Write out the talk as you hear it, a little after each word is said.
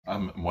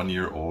I'm 1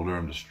 year older,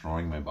 I'm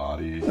destroying my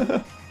body.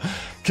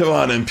 Come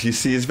on,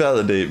 NPCs,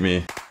 validate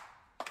me.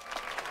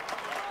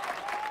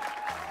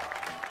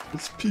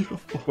 It's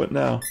beautiful. What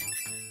now?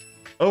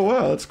 Oh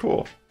wow, that's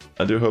cool.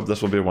 I do hope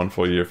this will be a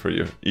wonderful year for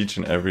you, each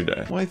and every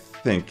day. Why,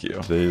 thank you.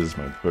 Today is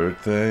my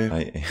birthday.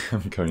 I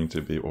am going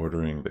to be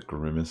ordering the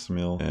Grimace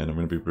meal, and I'm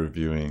going to be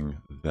reviewing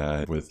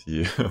that with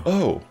you.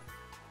 Oh!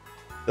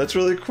 That's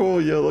really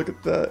cool, yo, look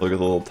at that. Look at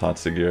the little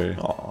Tatsugiri.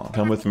 Aw.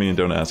 Come with me and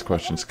don't ask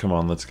questions. Come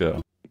on, let's go.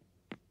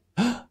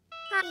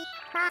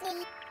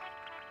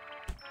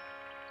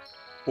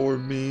 For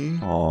me.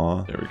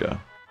 Aw, there we go.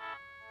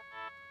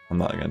 I'm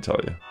not gonna tell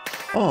you.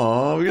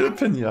 Aw, we got a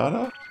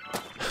pinata?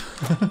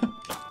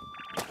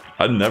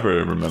 I never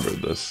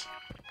remembered this.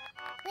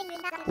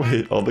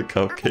 Wait, all the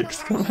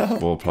cupcakes come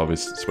out? We'll probably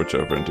switch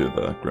over and do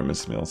the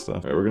Grimace meal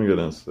stuff. Alright, we're gonna go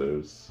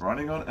downstairs.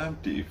 Running on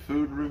empty,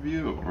 food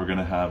review. We're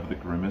gonna have the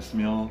Grimace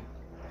meal.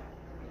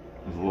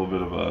 There's a little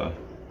bit of a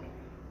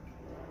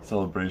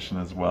celebration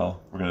as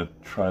well. We're gonna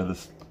try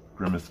this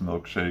Grimace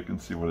milkshake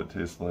and see what it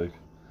tastes like.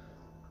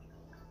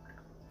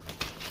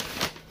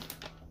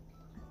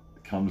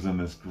 It comes in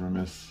this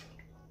Grimace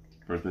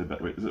birthday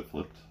bag. Wait, is it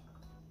flipped?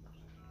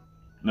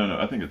 No,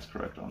 I think it's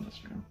correct on the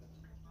stream.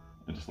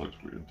 It just looks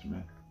weird to me.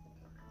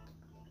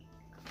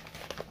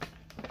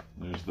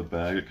 There's the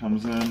bag it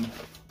comes in.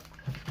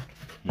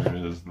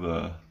 Here is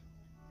the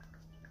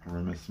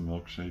Grimace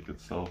milkshake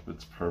itself.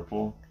 It's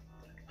purple.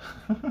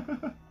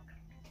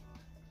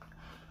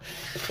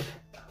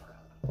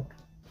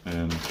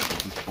 And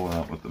let's just pull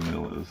out what the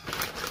meal is.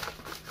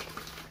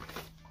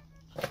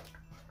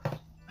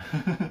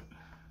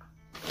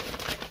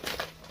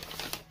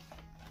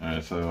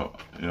 Alright, so,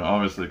 you know,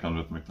 obviously it comes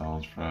with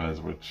McDonald's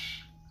fries,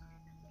 which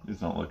these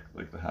don't look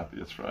like the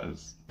happiest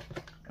fries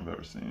I've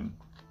ever seen.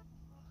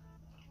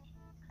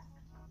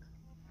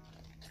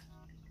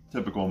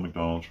 Typical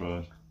McDonald's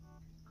fries.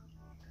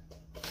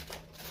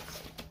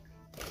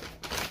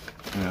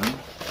 And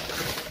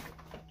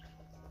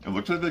it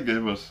looks like they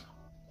gave us,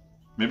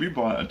 maybe you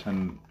bought a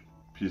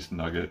 10-piece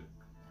nugget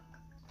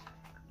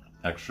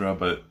extra,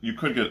 but you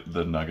could get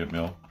the nugget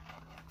meal.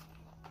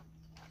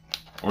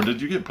 Or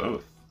did you get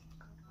both?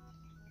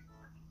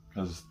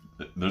 Because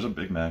there's a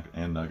Big Mac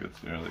and nuggets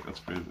here, like that's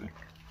crazy.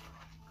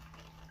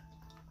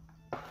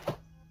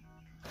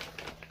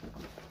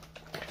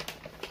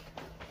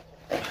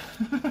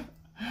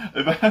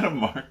 If I had a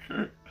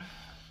marker,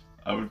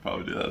 I would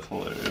probably do that. It's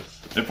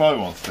hilarious. It probably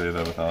won't stay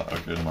there without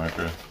a good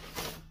marker.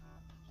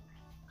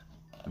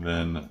 And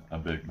then a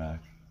Big Mac,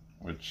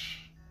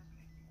 which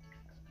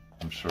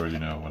I'm sure you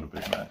know what a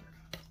Big Mac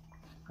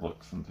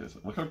looks and tastes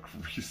like. Look how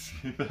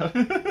greasy that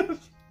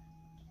is.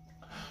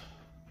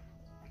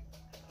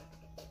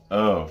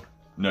 Oh,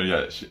 no,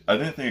 yeah, I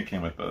didn't think it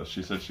came with those.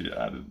 She said she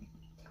added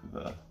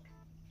the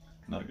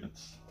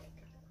nuggets.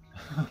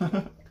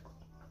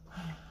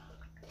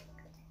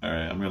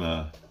 Alright, I'm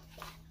gonna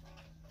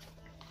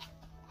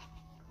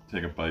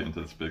take a bite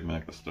into this Big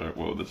Mac to start.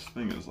 Whoa, this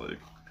thing is like,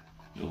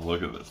 just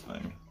look at this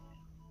thing.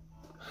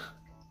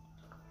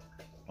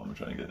 I'm gonna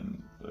try and get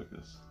in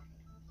focus.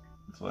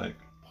 It's like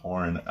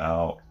pouring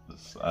out the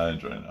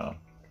sides right now.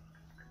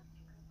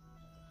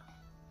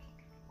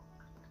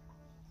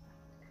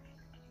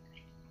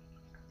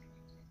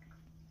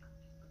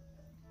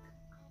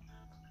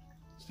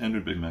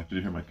 Standard Big Mac. Did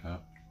you hear my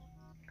cat?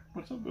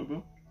 What's up, Boo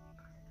Boo?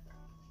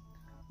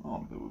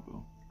 Oh, Boo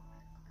Boo.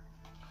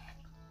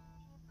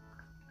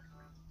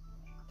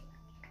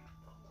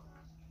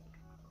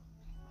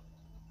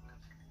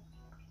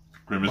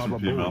 Grimace and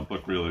P-Mouth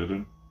look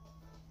related.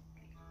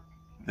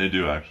 They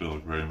do actually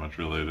look very much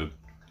related.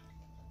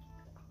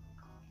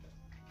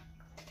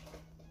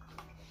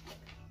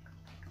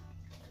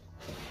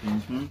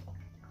 Mm-hmm.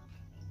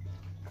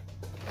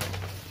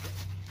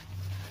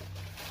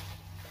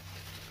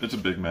 It's a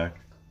Big Mac.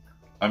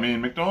 I mean,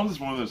 McDonald's is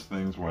one of those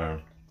things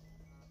where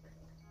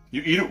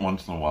you eat it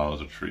once in a while as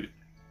a treat.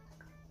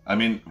 I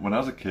mean, when I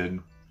was a kid,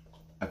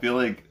 I feel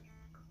like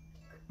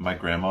my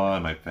grandma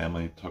and my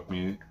family took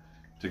me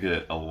to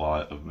get a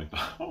lot of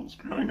McDonald's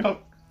growing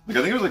up. Like,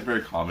 I think it was like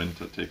very common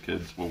to take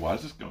kids. Well, why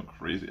is this going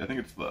crazy? I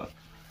think it's the...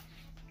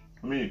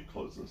 Let me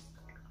close this.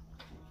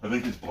 I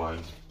think these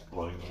blinds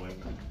blowing the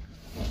wind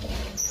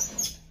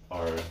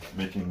are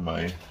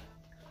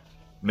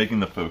making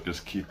the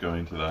focus keep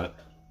going to that.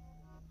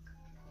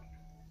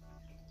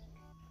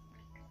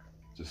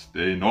 Just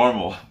stay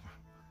normal.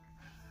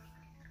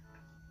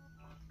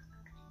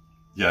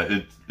 Yeah,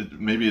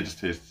 maybe it just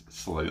tastes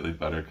slightly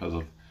better because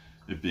of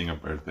it being a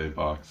birthday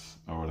box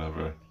or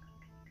whatever.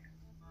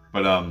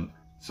 But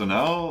so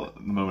now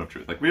the moment of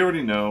truth. Like, we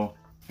already know.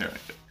 Here,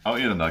 I'll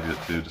eat a nugget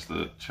too, just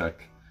to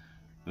check.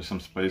 There's some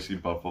spicy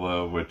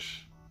buffalo,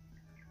 which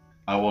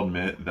I will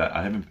admit that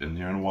I haven't been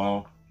here in a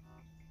while,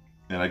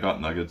 and I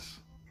got nuggets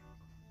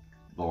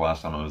the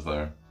last time I was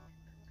there.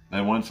 And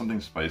I wanted something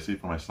spicy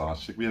for my sauce.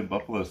 She's like, we have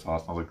buffalo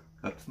sauce. And I was like,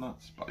 that's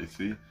not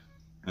spicy. And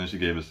then she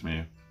gave it to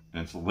me,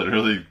 and it's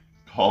literally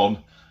called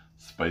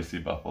spicy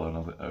buffalo. And I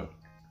was like, oh,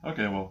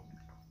 okay, well,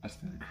 I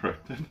stand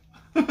corrected.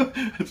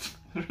 It's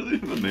literally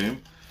the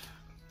name.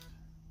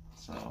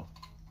 So.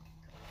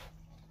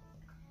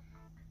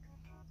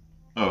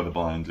 Oh, the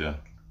blinds, yeah.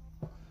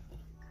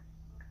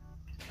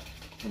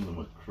 Some of them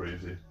look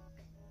crazy.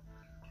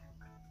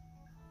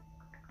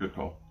 Good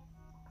call.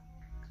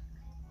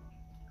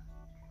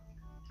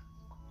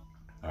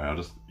 Alright, I'll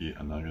just eat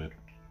a nugget.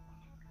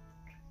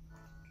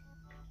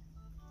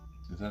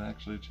 Is that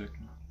actually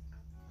chicken?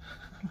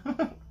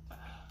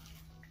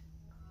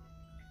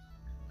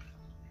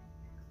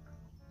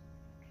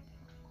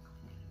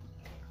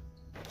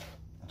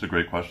 That's a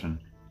great question.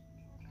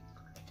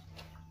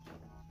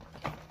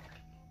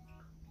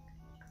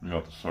 We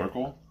got the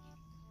circle.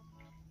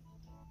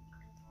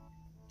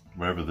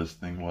 Wherever this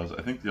thing was.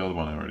 I think the other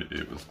one I already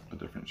ate was a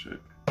different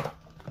shape.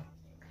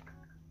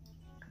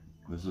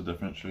 This is a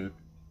different shape.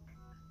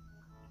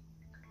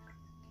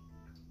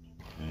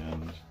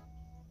 And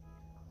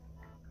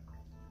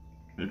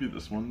maybe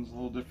this one's a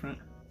little different.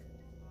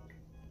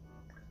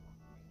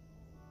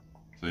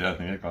 So yeah, I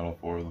think I got all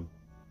 4 of them.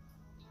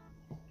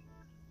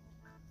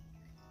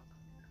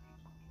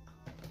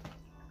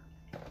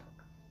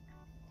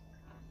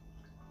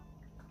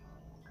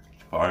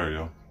 Fire,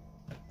 yo.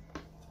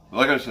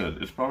 Like I said,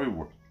 it's probably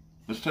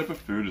this type of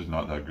food is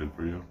not that good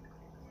for you.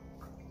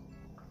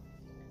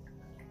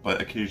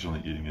 But occasionally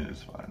eating it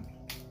is fine.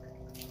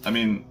 I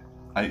mean,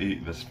 I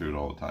ate this food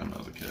all the time when I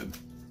was a kid.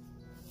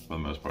 For the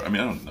most part. I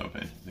mean, I don't know if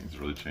anything's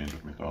really changed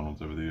with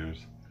McDonald's over the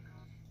years.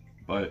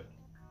 But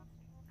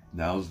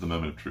now's the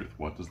moment of truth.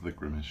 What does the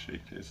Grimace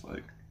Shake taste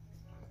like?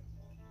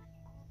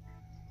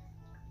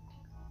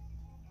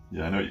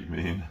 Yeah, I know what you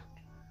mean.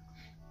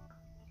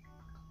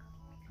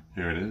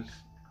 Here it is.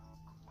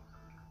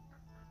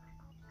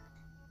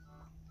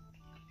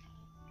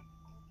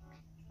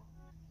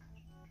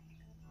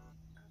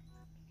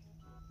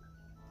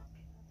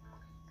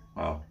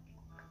 Wow.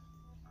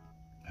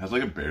 It has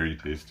like a berry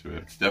taste to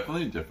it. It's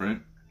definitely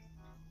different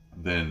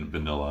than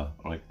vanilla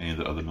or like any of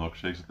the other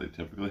milkshakes that they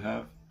typically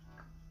have.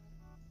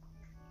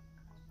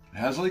 It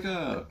has like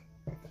a,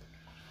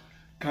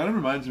 kind of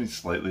reminds me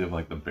slightly of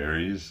like the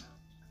berries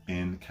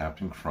in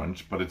Captain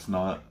Crunch, but it's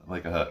not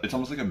like it's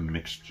almost like a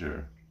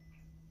mixture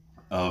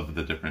of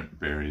the different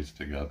berries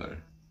together.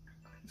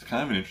 It's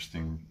kind of an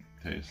interesting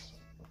taste.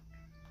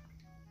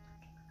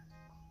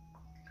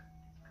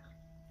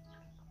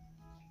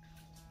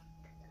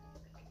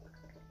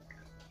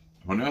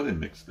 I wonder how they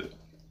mixed it.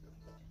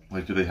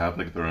 Like, do they have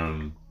like their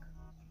own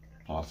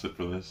faucet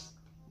for this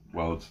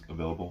while it's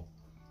available?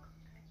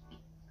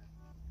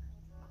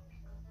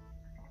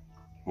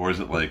 Or is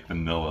it like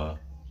vanilla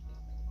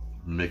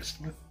mixed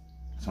with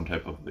some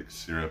type of like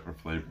syrup or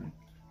flavor,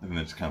 and then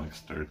it's kind of like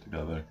stirred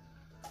together?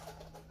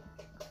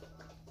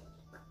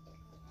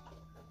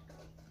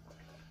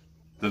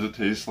 Does it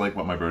taste like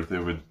what my birthday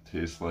would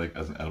taste like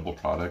as an edible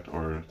product,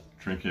 or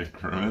drinking a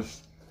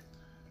Grimace?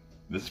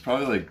 This is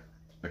probably like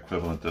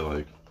equivalent to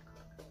like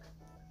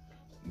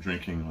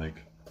drinking like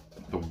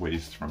the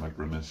waste from a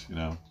Grimace, you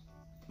know?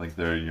 Like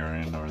their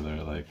urine or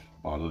their like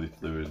bodily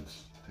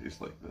fluids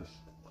taste like this,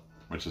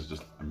 which is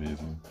just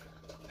amazing.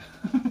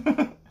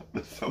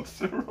 That sounds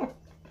so wrong.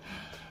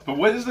 But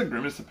what is the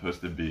Grimace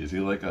supposed to be? Is he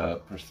like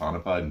a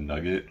personified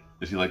nugget?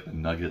 Is he like the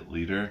nugget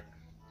leader?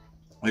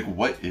 Like,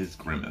 what is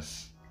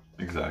Grimace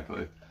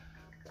exactly?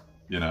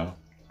 You know?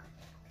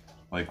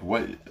 Like,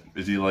 what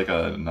is he, like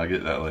a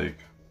nugget that like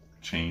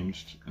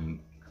changed? And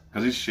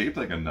because he's shaped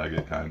like a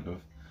nugget kind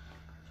of.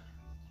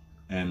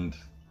 And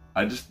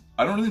I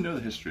don't really know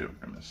the history of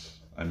Grimace.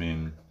 I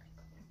mean,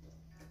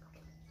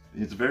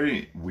 it's a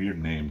very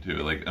weird name too.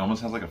 Like, it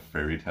almost has like a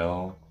fairy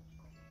tale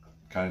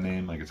kind of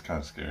name. Like, it's kind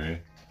of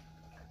scary.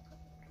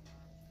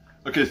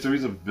 Okay, so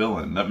he's a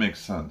villain. That makes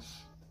sense.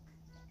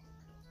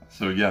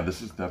 So yeah,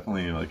 this is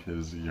definitely like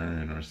his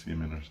urine or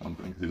semen or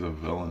something. He's a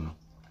villain.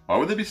 Why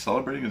would they be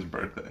celebrating his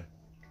birthday?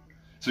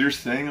 So you're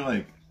saying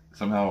like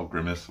somehow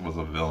Grimace was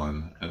a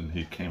villain and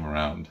he came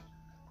around.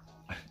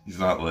 He's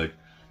not like,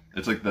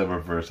 it's like the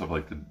reverse of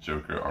like the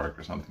Joker arc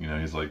or something, you know?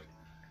 He's like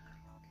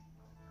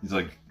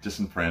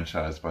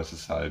disenfranchised by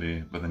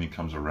society, but then he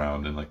comes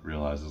around and like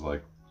realizes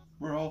like,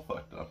 we're all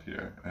fucked up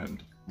here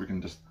and we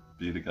can just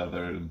be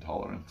together in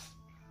tolerance.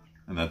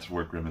 And that's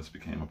where Grimace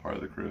became a part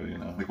of the crew, you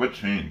know? Like, what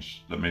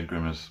changed that made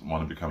Grimace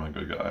want to become a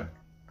good guy?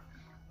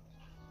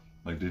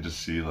 Like, did you just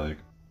see like,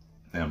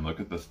 damn, look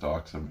at the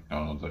stocks of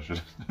McDonald's,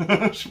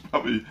 I should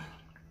probably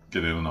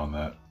get in on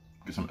that,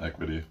 get some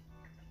equity.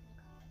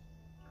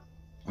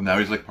 And now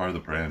he's like part of the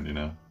brand, you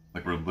know?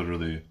 Like, we're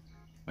literally,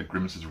 like,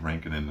 Grimace is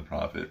ranking in the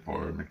profit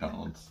for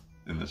McDonald's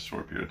in this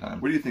short period of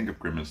time. What do you think of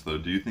Grimace, though?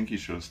 Do you think he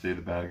should have stayed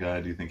a bad guy?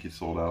 Do you think he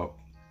sold out?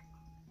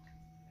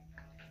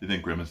 Do you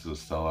think Grimace is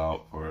a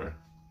sellout for,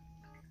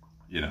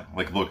 you know,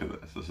 like, look at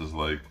this. This is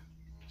like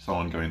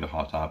someone going to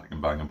Hot Topic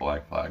and buying a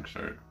Black Flag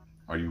shirt.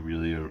 Are you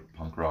really a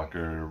punk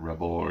rocker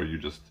rebel, or are you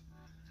just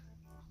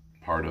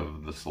part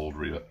of the sold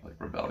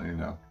rebellion, you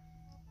know?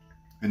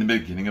 In the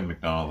beginning of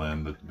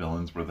McDonaldland, the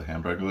villains were the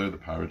Hamburglar, the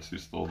pirates who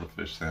stole the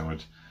fish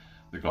sandwich,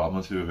 the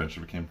goblins who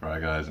eventually became Fry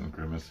Guys, and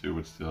Grimace who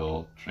would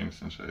steal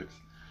drinks and shakes.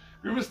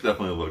 Grimace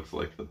definitely looks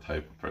like the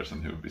type of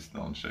person who would be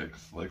stealing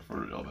shakes, like,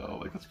 for real though.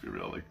 Like, let's be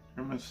real, like,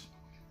 Grimace,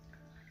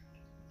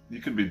 you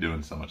could be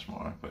doing so much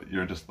more, but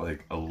you're just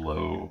like a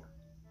low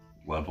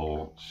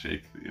level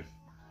shake thief.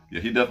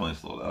 Yeah, he definitely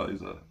sold out.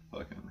 He's a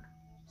fucking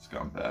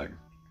scumbag.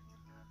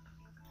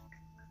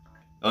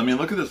 I mean,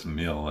 look at this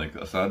meal. Like,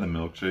 aside the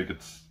milkshake,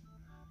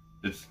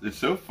 it's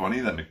so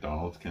funny that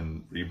McDonald's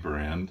can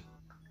rebrand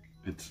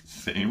its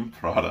same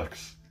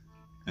products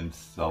and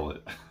sell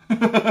it.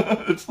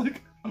 It's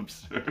like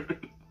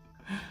absurd.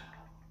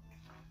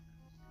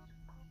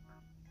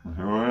 And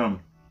here I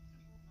am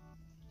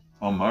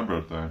on my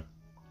birthday,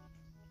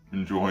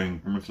 enjoying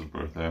Grimace's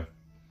birthday,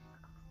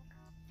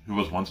 who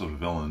was once a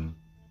villain.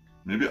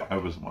 Maybe I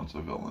was once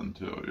a villain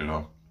too, you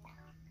know?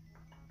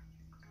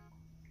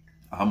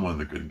 I'm one of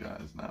the good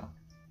guys now.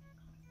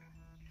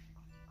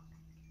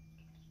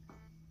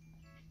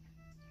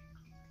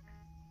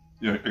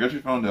 Yeah, I guess we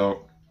found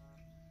out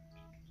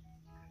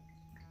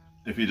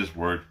if he just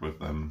worked with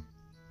them,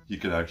 he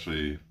could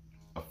actually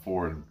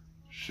afford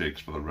shakes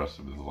for the rest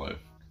of his life.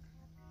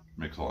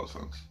 Makes a lot of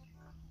sense.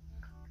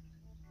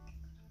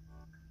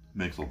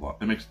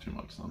 It makes too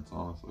much sense,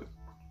 honestly.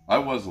 I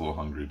was a little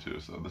hungry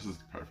too, so this is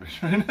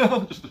perfect right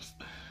now.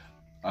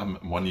 I'm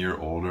 1 year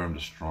older, I'm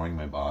destroying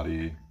my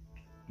body.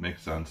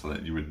 Makes sense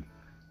that you would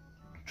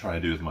try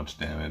to do as much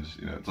damage.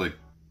 You know, it's like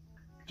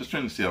just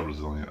trying to see how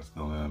resilient I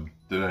still am.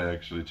 Did I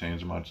actually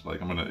change much?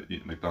 Like, I'm gonna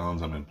eat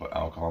McDonald's, I'm gonna put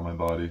alcohol in my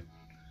body.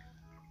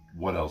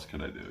 What else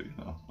could I do, you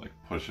know? Like,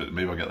 push it.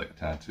 Maybe I'll get like a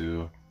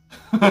tattoo.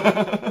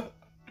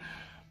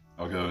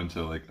 I'll go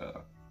into like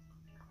a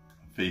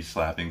face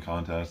slapping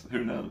contest.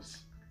 Who knows?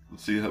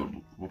 Let's see how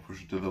we'll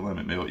push it to the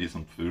limit. Maybe I'll eat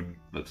some food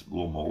that's a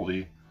little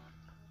moldy.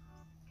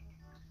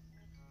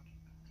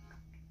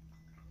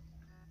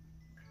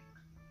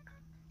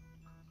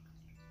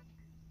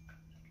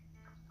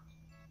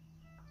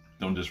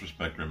 Don't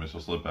disrespect Grimace. He'll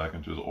slip back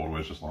into his old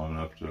ways just long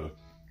enough to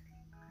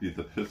beat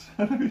the piss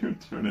out of you and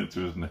turn it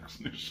into his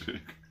next new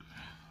shake.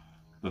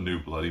 The new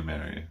Bloody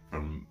Mary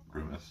from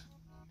Grimace.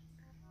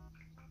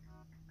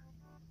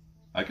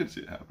 I could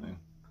see it happening.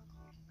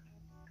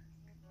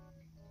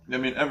 Yeah, I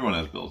mean, everyone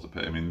has bills to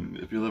pay. I mean,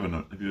 if you live in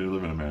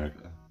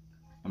America,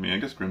 I mean, I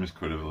guess Grimace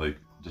could have like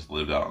just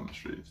lived out on the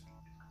streets.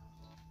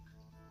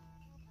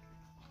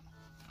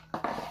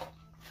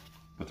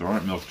 But there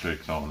aren't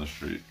milkshakes out on the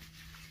street.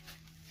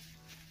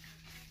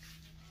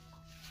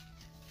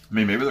 I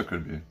mean, maybe there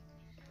could be.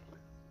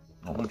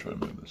 I'm gonna try to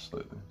move this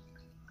slightly.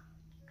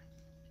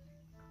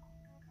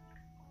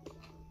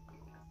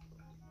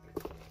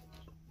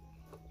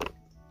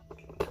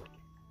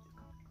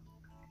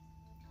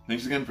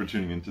 Thanks again for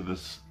tuning into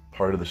this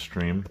part of the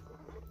stream.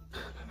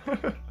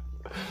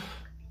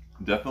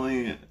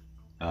 Definitely,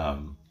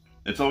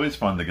 it's always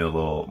fun to get a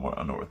little more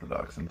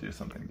unorthodox and do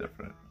something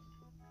different.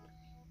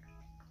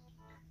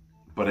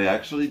 But I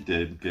actually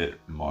did get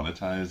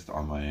monetized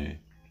on my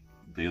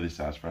daily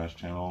Sassifrass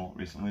channel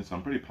recently, so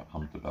I'm pretty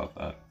pumped about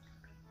that.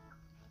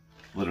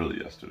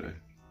 Literally yesterday.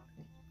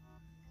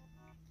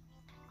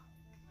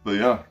 But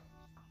yeah,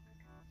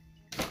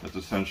 that's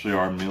essentially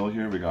our meal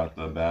here. We got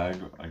the bag,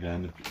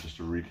 again, just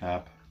to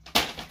recap.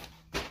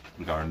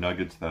 We got our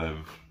nuggets that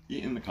I've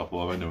eaten a couple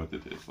of. I know what they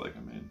taste like. I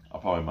mean, I'll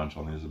probably munch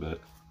on these a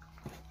bit.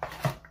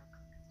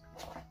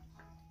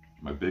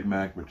 My Big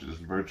Mac, which is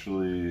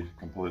virtually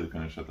completely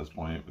finished at this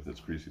point with its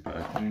greasy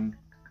packaging.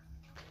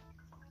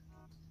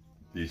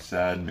 The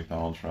sad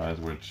McDonald's fries,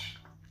 which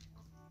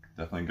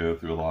definitely go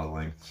through a lot of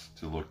lengths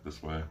to look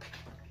this way.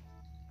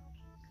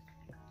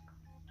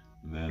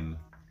 And then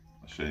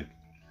a shake.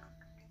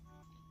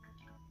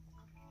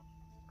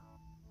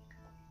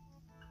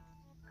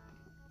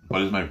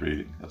 What is my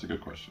rating? That's a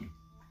good question.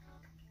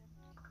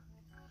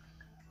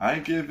 I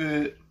give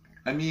it,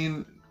 I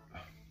mean,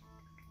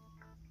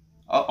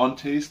 on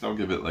taste, I'll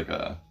give it like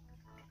a,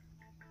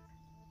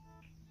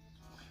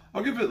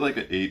 I'll give it like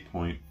an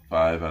 8.5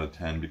 out of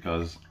 10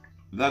 because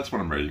that's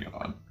what I'm rating it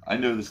on. I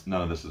know this,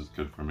 none of this is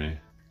good for me,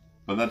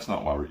 but that's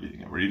not why we're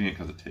eating it. We're eating it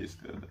because it tastes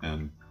good.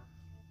 And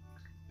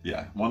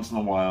yeah, once in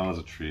a while as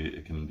a treat,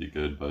 it can be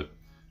good, but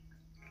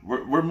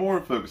we're more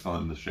focused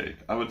on the shake.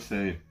 I would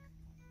say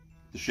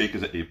the shake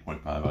is an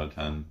 8.5 out of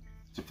 10.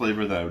 It's a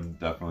flavor that I would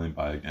definitely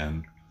buy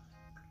again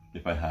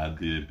if I had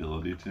the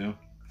ability to,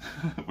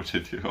 which I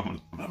do.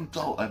 I'm an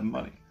adult, I have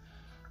money.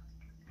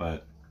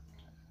 But,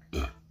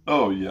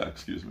 oh yeah,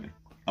 excuse me.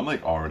 I'm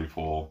like already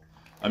full.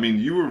 I mean,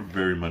 you were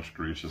very much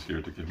gracious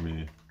here to give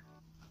me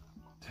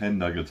 10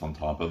 nuggets on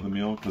top of the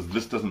meal, because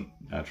this doesn't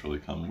naturally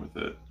come with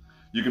it.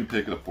 You can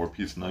pick a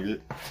 4-piece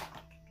nugget,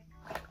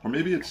 or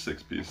maybe it's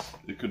 6-piece.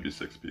 It could be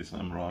 6-piece,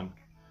 I'm wrong.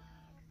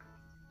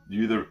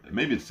 You either,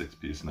 maybe it's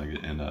 6-piece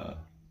nugget and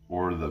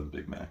or the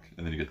Big Mac,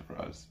 and then you get the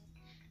fries.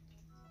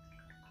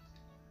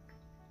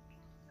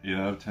 8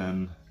 out of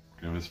 10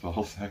 Grimace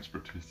bubble sacks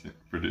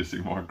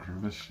producing more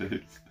Grimace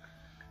shakes.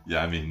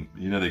 Yeah, I mean,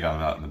 you know they got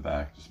them out in the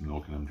back, just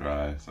milking them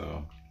dry,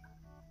 so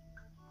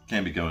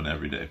can't be going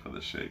every day for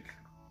this shake.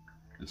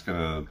 It's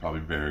gonna probably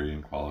vary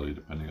in quality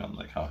depending on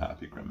like how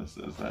happy Grimace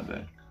is that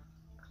day.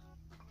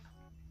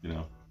 You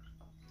know,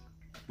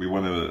 we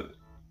want to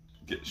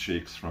get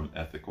shakes from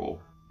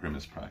ethical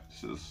Grimace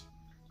practices.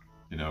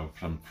 You know,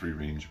 from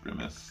free-range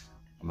Grimace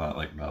I'm not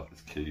like about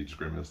this cage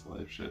Grimace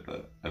life shit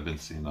that I've been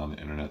seeing on the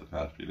internet the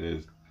past few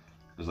days.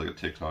 There's like a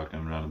TikTok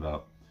going around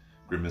about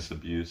Grimace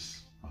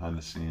abuse behind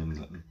the scenes,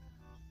 and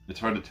it's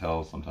hard to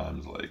tell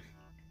sometimes, like,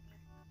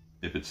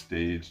 if it's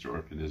staged or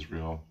if it is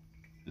real.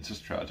 It's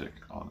just tragic,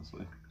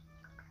 honestly.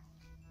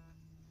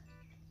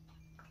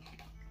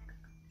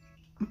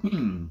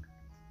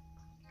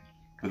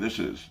 But this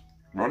is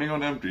Running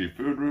on Empty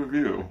food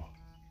review.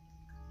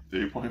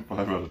 8.5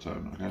 out of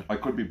 10, okay? I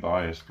could be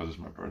biased because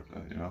it's my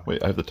birthday, you know?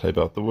 Wait, I have to type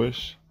out the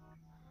wish.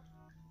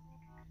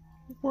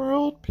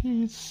 World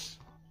peace.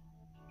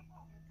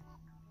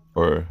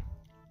 Or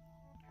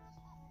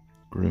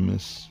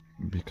Grimace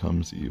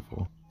becomes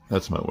evil.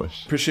 That's my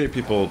wish. Appreciate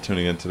people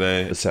tuning in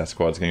today. The Sass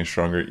Squad's getting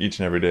stronger each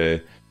and every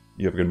day.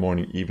 You have a good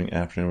morning, evening,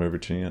 afternoon, wherever you're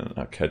tuning in.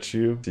 I'll catch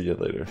you. See you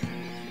later.